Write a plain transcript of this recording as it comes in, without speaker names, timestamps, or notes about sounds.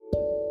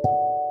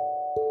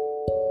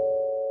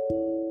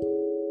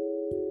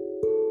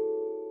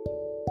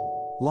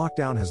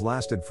Lockdown has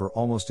lasted for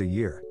almost a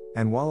year,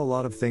 and while a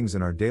lot of things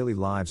in our daily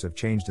lives have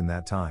changed in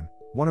that time,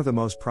 one of the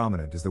most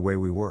prominent is the way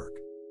we work.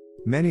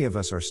 Many of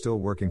us are still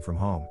working from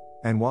home,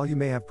 and while you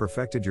may have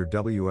perfected your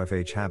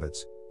WFH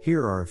habits,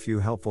 here are a few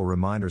helpful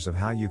reminders of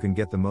how you can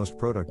get the most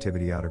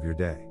productivity out of your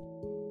day.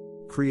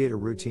 Create a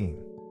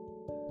routine.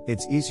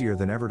 It's easier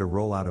than ever to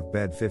roll out of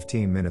bed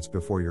 15 minutes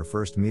before your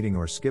first meeting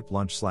or skip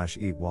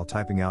lunch/eat while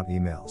typing out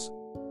emails.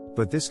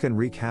 But this can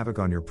wreak havoc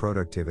on your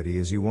productivity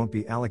as you won't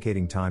be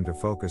allocating time to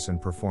focus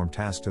and perform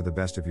tasks to the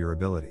best of your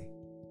ability.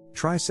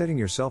 Try setting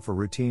yourself a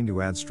routine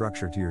to add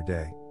structure to your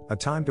day, a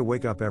time to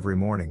wake up every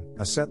morning,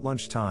 a set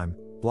lunch time,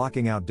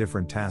 blocking out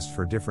different tasks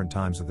for different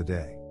times of the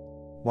day.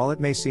 While it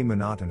may seem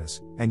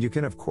monotonous, and you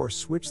can of course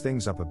switch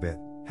things up a bit,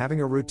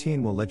 having a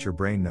routine will let your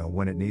brain know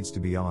when it needs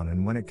to be on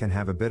and when it can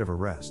have a bit of a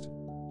rest.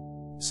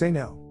 Say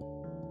no.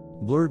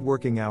 Blurred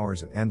working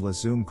hours and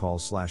endless Zoom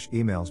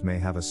calls/emails may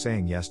have us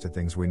saying yes to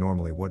things we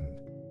normally wouldn't.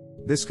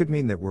 This could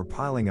mean that we're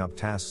piling up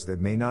tasks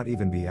that may not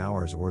even be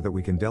ours or that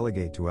we can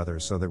delegate to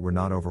others so that we're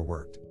not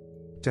overworked.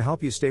 To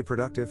help you stay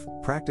productive,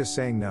 practice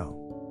saying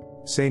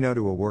no. Say no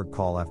to a work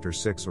call after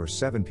 6 or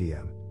 7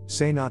 p.m.,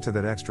 say not to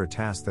that extra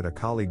task that a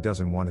colleague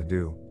doesn't want to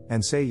do,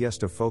 and say yes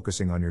to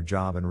focusing on your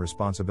job and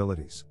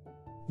responsibilities.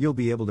 You'll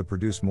be able to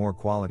produce more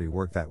quality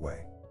work that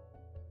way.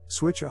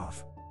 Switch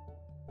off.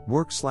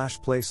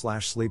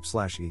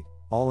 Work/play/sleep/eat,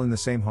 all in the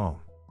same home.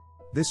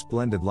 This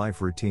blended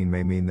life routine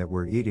may mean that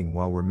we're eating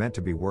while we're meant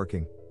to be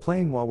working,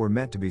 playing while we're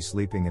meant to be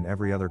sleeping, and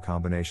every other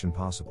combination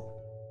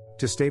possible.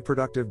 To stay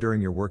productive during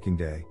your working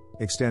day,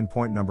 extend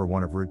point number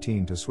 1 of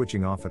routine to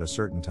switching off at a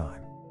certain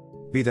time.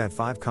 Be that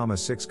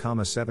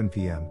 5-6-7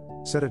 p.m.,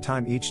 set a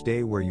time each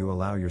day where you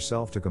allow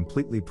yourself to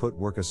completely put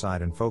work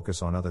aside and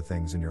focus on other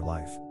things in your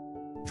life.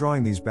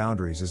 Drawing these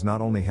boundaries is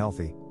not only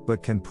healthy,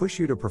 but can push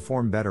you to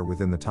perform better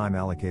within the time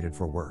allocated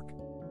for work.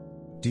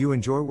 Do you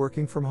enjoy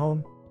working from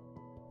home?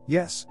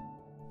 Yes.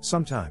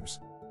 Sometimes.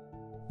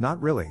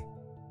 Not really.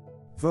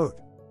 Vote.